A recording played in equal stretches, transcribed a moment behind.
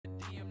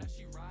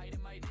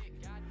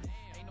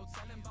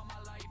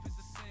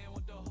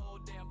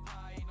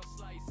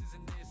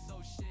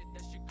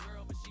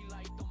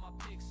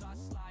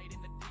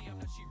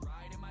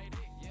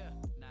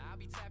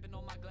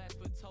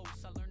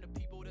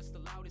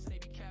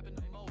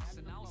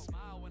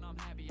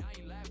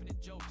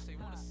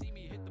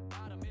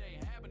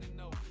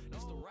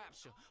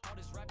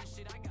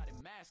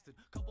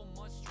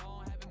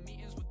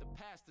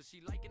She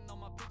liking all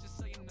my pictures,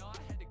 so you know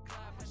I had to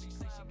clap. When she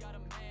say she got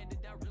a man,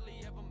 did that really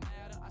ever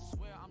matter? I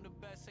swear I'm the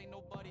best, ain't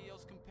nobody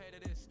else compared to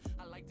this.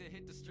 I like to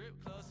hit the strip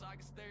club so I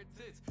can stare at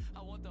tits. I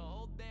want the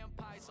whole damn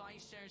pie, so I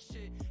ain't sharing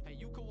shit. Hey,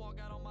 you could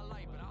walk out on my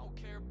light, but I don't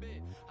care a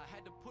bit. I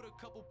had to put a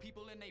couple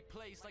people in their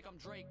place, like I'm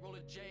Drake, roll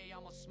a J,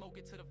 I'ma smoke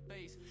it to the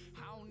face.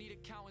 I don't need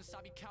accountants,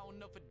 I be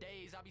counting up for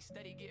days. I be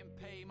steady getting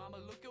paid, mama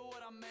look at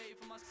what I made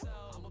for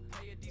myself. I'ma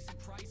pay a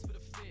decent price for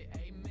the fit,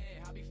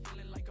 amen. I be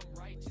feeling like I'm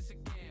righteous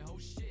again. Oh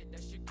shit,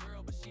 that's your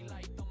girl, but she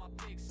liked on my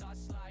pics, so I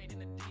slide in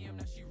the DM,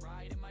 now she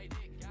riding my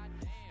dick.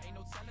 Goddamn, ain't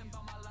no telling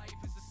about my life,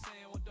 it's a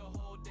sin with the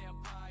whole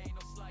damn pie. Ain't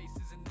no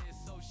slices in this,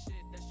 oh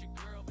shit, that's your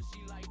girl, but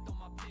she liked on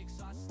my pics,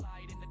 so I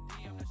slide in the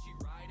DM, now she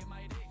riding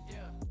my dick.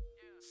 Yeah,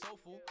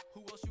 soulful,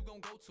 who else you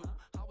gon' go to?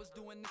 I was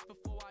doing this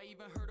before I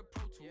even heard of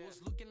Pro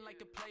Tools. Looking like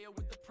a player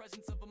with the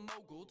presence of a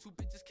mogul. Two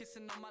bitches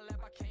kissing on my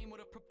lap, I came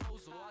with a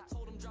proposal. I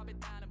told them drop it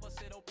down and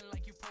bust it open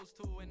like you supposed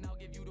to. And I'll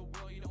give you the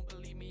world, you don't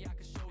believe me, I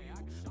can show you.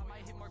 I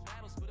might hit more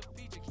battles for the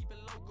feature, keep it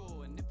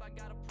local. And if I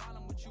got a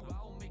problem with you, I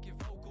will make it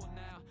vocal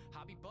now.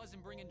 I be buzzing,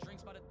 bringing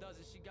drinks by the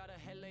dozen. She got her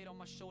head laid on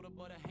my shoulder,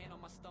 but her hand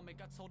on my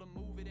stomach. I told her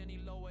move it any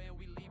lower and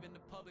we leaving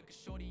the public. Cause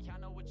shorty, I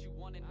know what you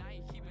want and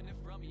I ain't keeping it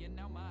from you. And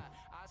now my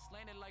eyes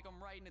slanted like I'm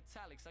writing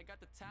italics. I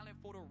got the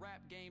talent for the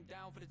rap game,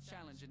 down for the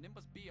challenge. And it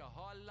must be a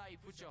hard life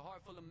with your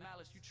heart full of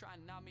malice. You try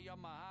and knock me off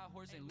my high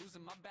horse, ain't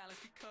losing my balance.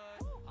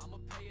 Because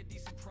I'ma pay a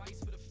decent price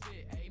for the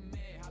fit,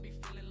 amen. I be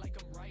feeling like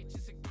I'm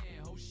righteous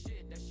again. Oh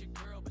shit, that's your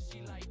girl, but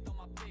she liked on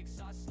my pics,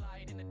 so I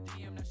slide in the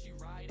DM, now she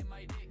riding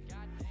my dick.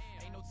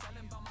 Goddamn, ain't no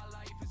telling about my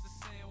life, it's a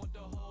sin with the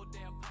whole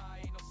damn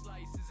pie. Ain't no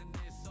slices in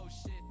this, oh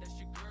shit, that's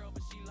your girl,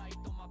 but she liked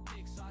on my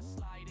pics, so I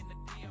slide in the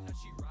DM, now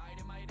she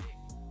riding my dick.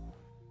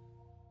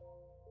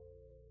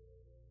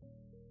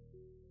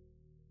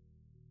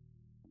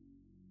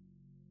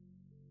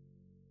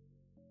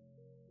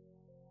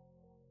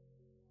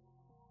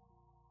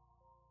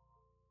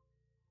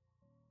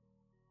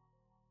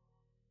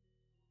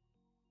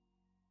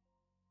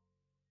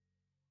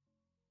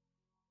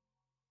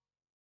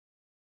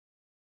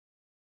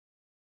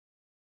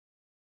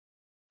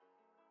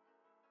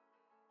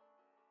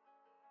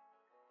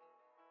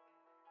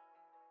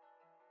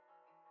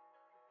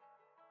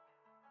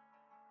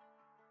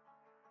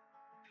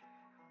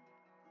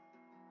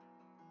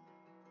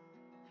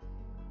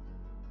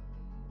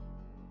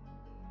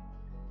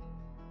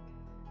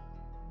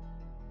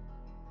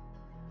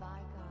 By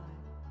God.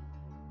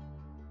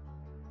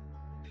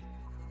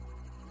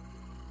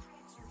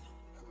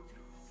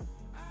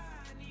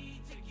 I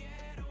need to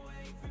get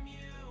away from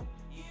you.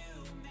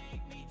 You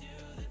make me do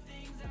the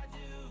things I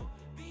do.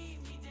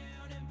 Beat me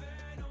down and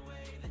burn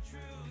away the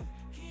truth.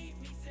 Keep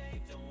me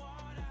safe, don't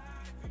wanna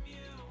hide from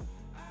you.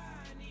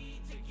 I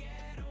need to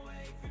get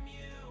away from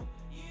you.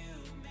 You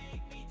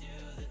make me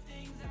do the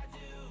things I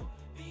do.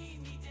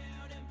 Beat me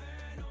down and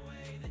burn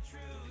away the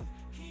truth.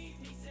 Keep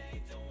me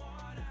safe, don't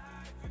wanna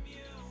hide from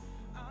you.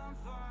 I'm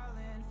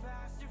falling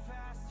faster,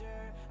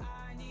 faster.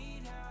 I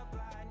need help,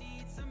 I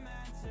need some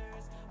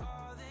answers.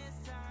 All this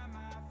time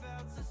I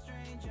felt so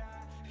strange.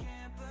 I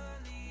can't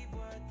believe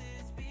what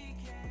this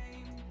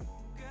became.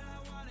 Girl,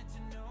 I wanted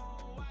to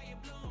know why you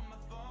blew on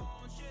my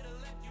phone.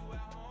 Should've left you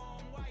at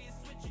home. Why you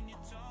switching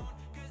your tone?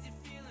 Cause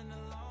you're feeling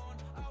alone.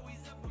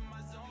 Always up in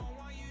my zone.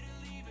 Want you to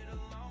leave it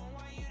alone.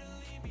 Want you to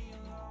leave me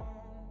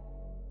alone.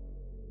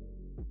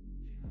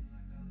 Feeling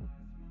like I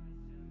lost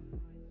myself.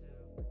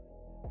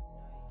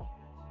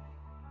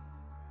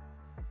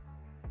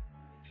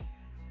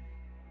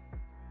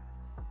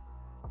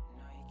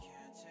 No, you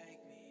can't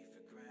take me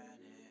for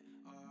granted.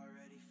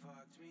 Already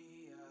fucked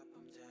me up,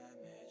 I'm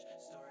damaged.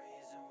 Story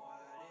isn't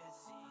what it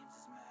seems,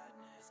 it's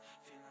madness.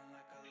 Feeling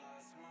like I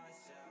lost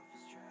myself,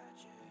 it's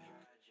tragic.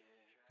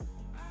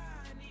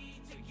 I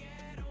need to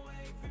get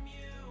away from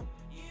you.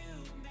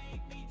 You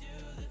make me do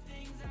the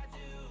things I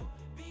do.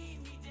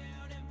 Beat me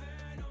down and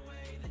burn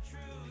away the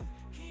truth.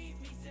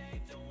 Keep me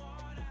safe, don't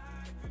wanna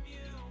hide from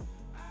you.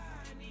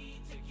 I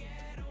need to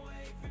get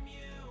away from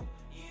you.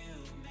 You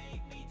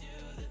make me do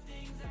the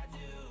things I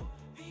do.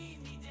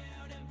 Beat me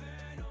down and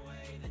burn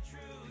away the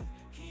truth.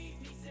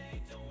 Keep me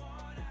safe, don't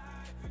wanna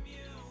hide from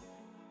you.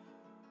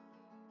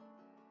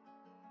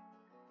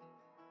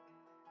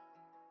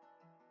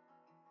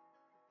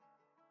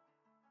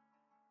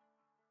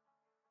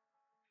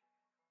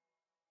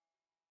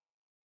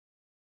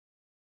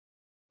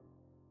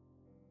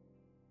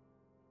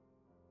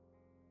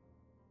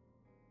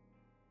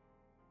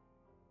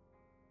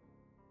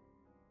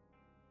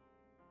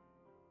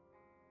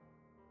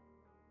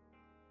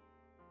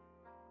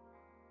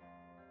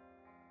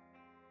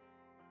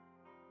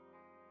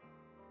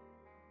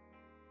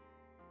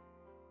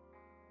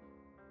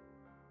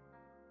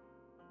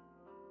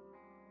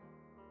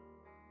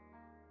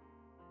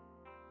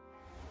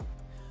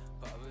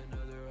 Pop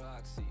another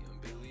Oxy, I'm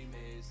Billy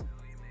Mays.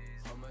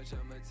 How much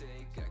I'ma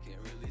take, I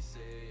can't really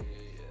say.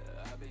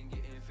 Yeah, I've been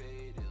getting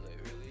faded like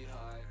really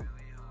high.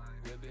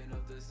 Whipping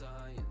up the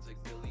science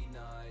like Billy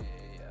Nye.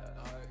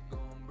 Yeah, heart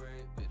gon'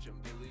 break, bitch, I'm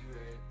Billy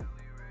Ray.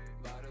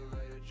 Bottle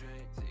light a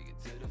drink, take it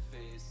to the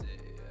face.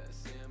 Yeah,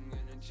 say I'm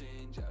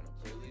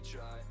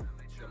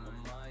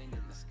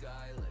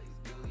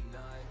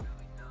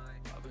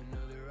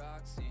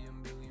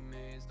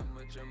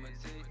much I'ma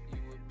take,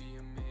 you would be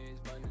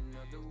amazed. Find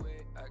another way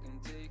I can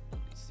take.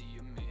 They see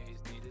a maze,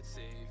 need a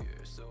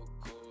savior. So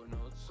cold,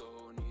 no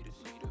soul, need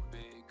a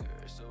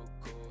baker. So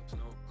cold,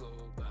 snow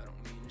globe, I don't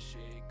mean a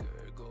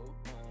shaker. Go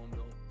home,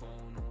 don't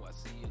phone, oh I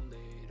see you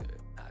later.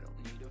 I don't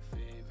need a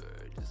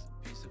favor, just a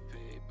piece of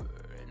paper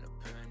and a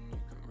pen. You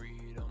can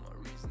read all my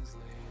reasons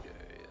later,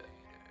 yeah.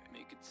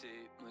 Make a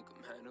tape like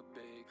I'm Hannah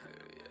Baker,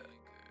 yeah.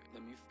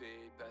 Let me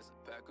fade past a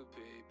pack of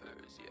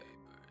papers, yeah.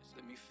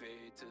 Let me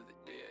fade till the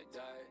day I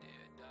die.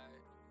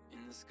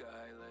 In the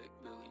sky like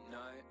Billy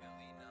Knight.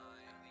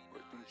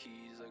 Working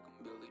keys like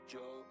I'm Billy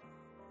Joe.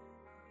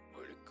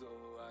 Where to go,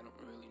 I don't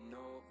really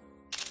know.